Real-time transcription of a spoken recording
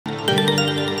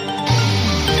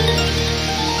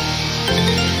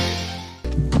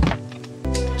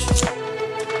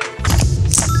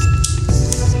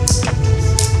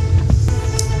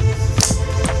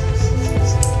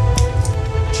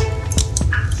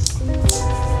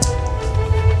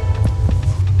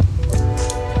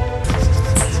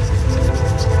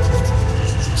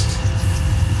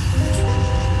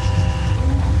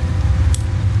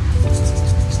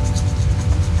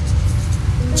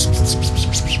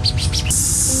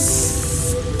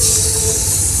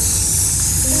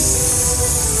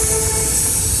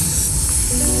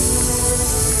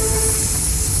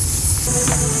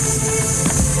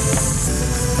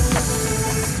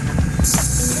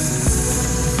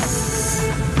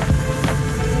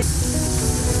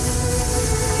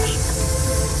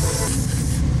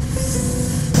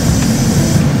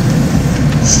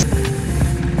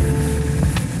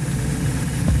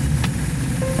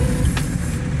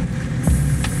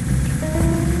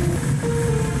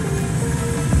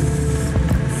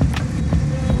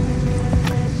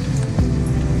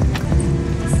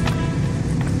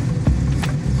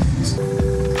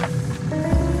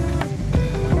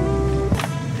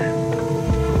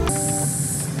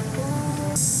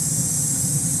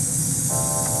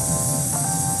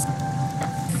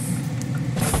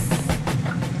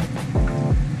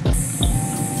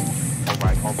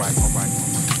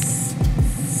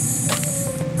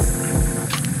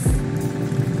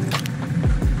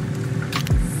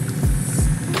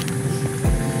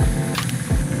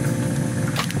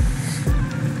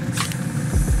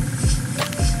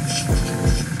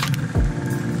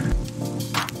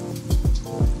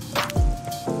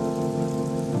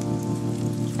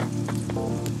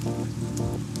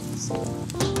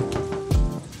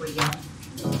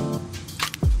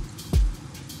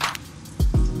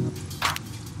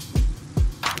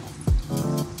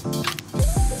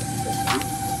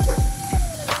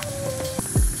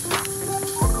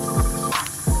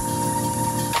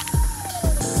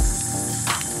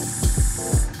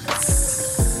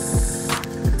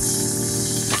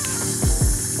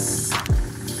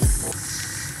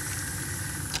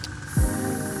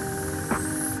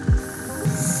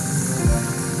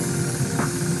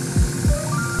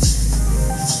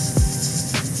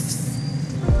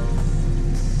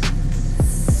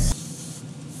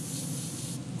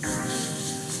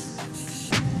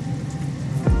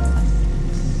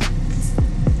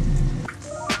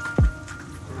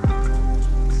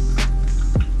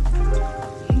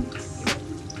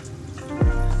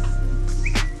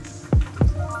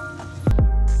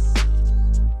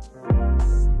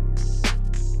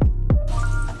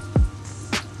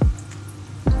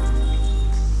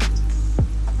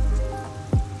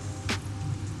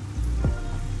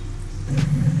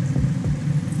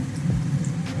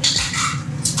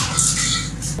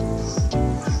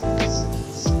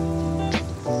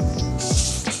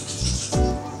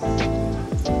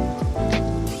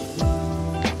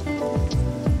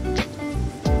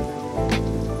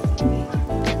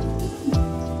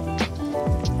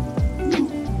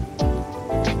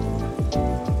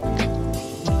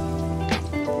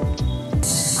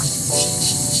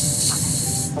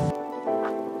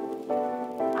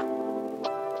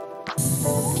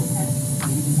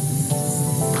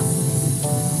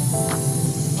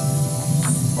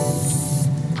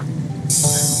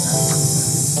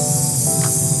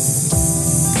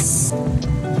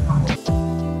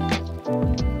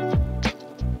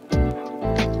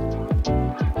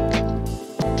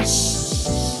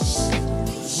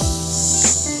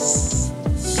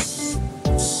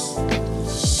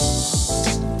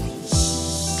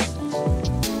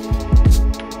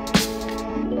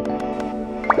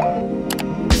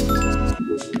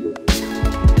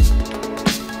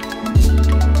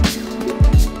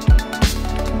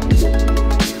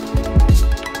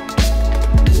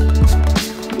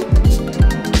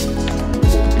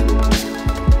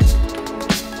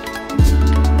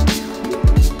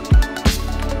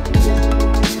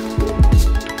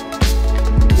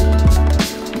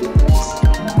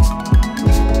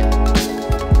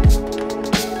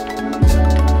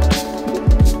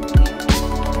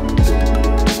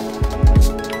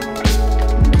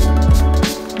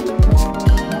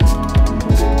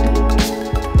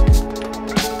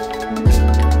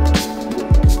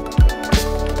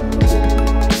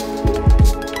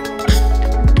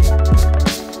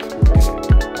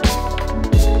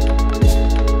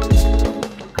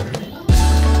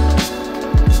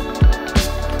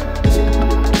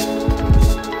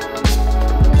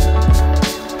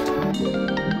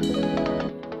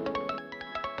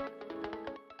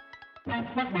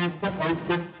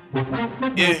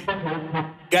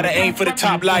aim for the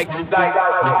top like,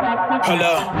 hold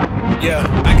up. Yeah,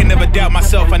 I can never doubt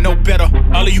myself, I know better.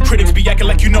 All of you critics be acting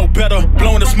like you know better.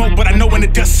 Blowing the smoke, but I know when the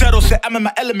dust settles. Said I'm in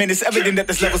my element, it's evident that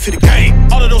there's levels to the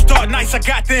game. All of those dark nights I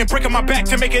got then, breaking my back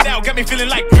to make it out, got me feeling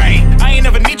like pain. I ain't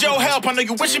never need your help, I know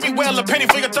you wishing me well. A penny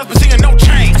for your thoughts, but seeing no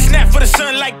change. I snap for the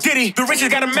sun like Diddy. The riches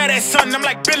got a mad ass son, I'm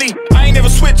like Billy. I ain't never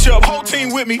switch up, whole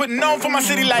team with me. Putting on for my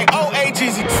city like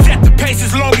OAGZ. Set the pace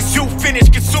as long as you finish.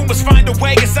 Consumers find a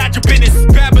way inside your business.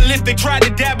 Babble if they try to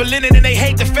dabble in it, and they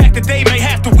hate the fact that they may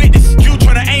have to witness. You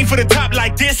tryna aim for the top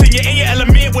like this, and you're in your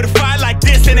element with a fire like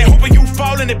this, and they hoping you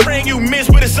fall and they praying you miss,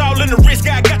 but it's all in the risk.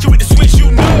 I got you with the switch,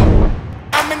 you know.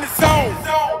 I'm in the zone.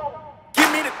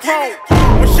 Give me the throne.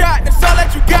 One shot, that's all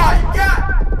that you got.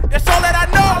 That's all that I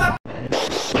know. Never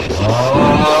switch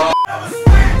up.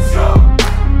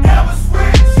 Never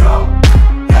switch up.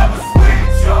 Never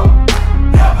switch up.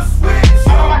 Never switch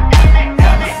up.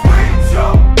 Never switch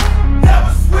up.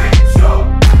 Never switch up.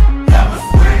 Never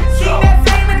switch up.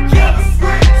 Never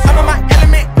switch up. I'm in my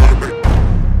element.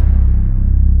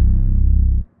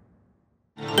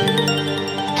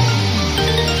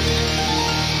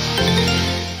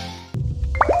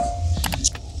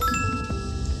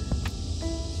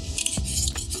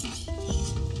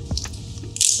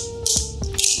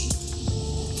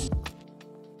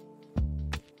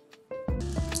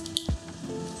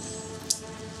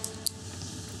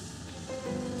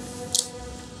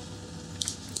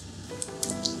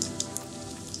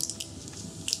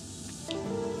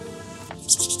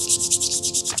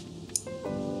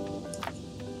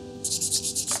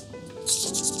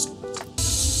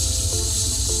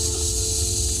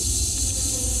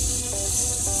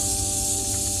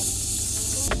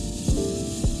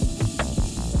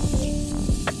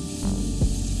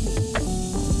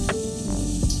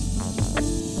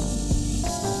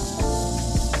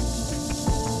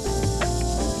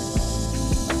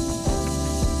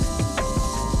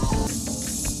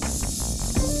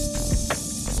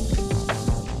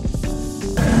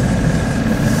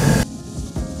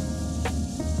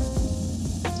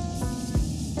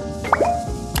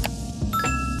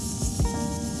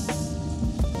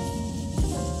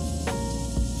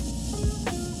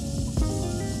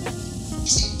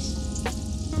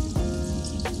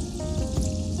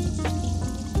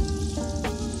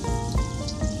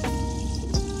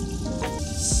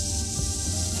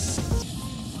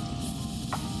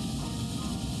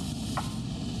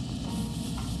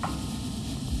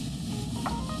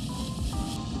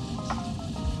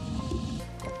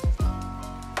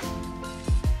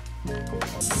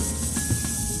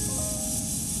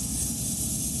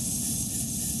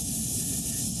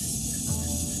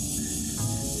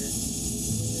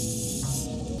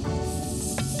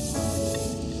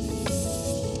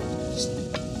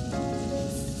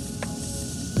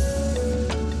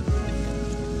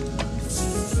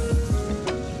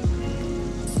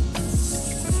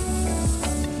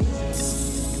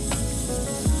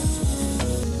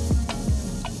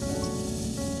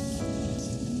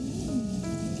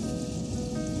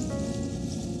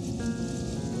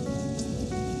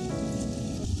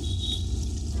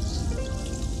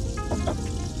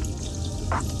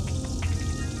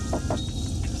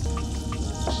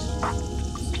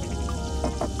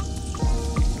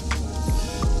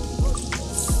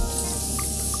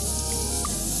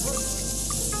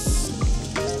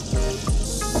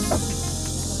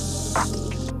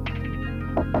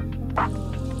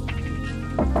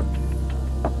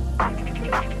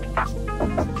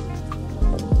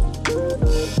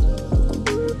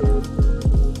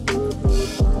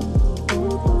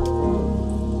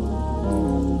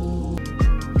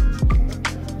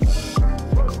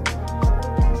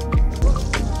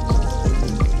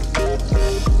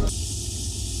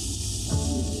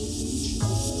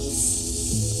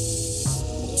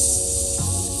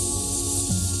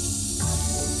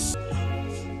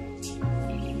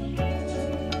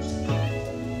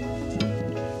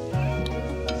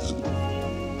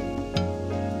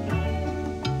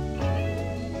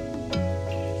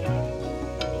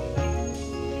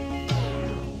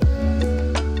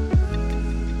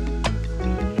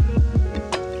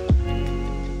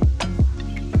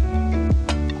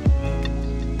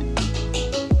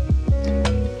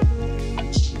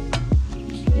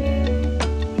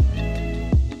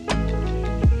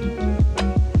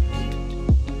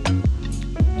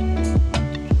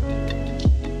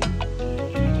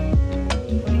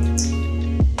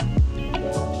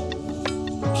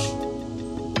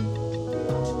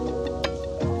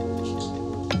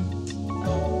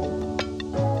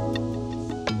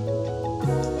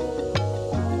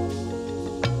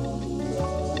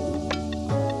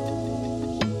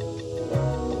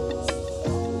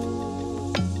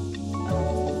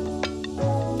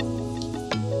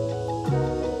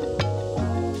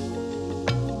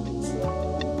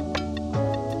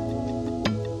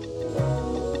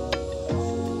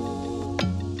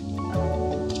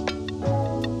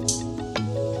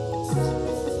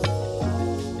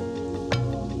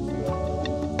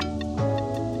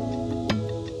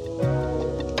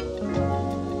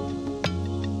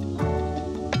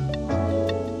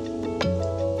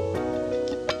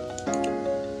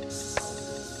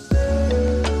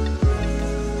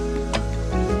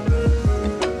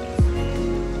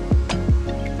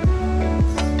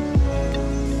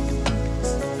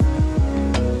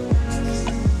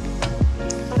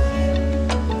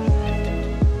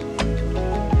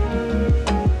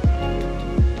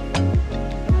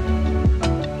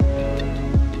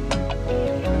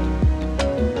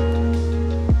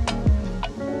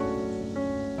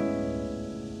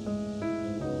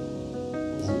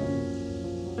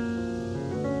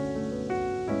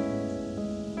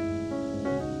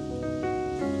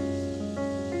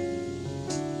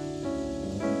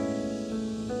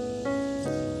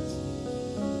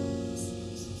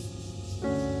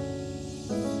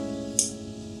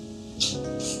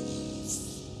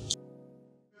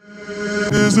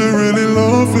 Is it really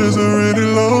love? Is it really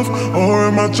love? Or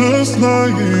am I just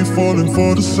naive, falling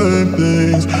for the same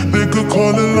things? They could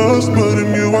call it lust, but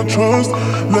in you I trust.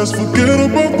 Let's forget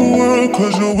about the world,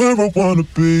 cause you're where I wanna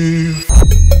be.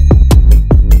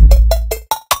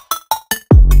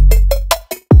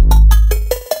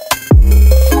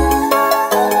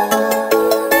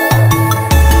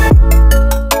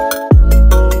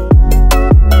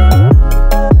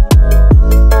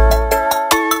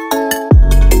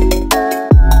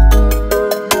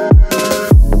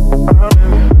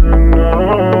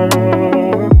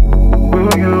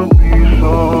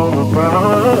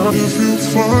 If you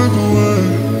find a way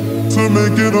to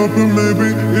make it up and maybe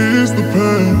ease the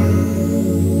pain,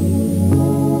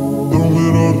 done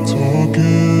with all the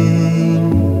talking,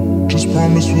 just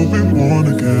promise we'll be one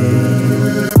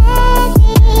again.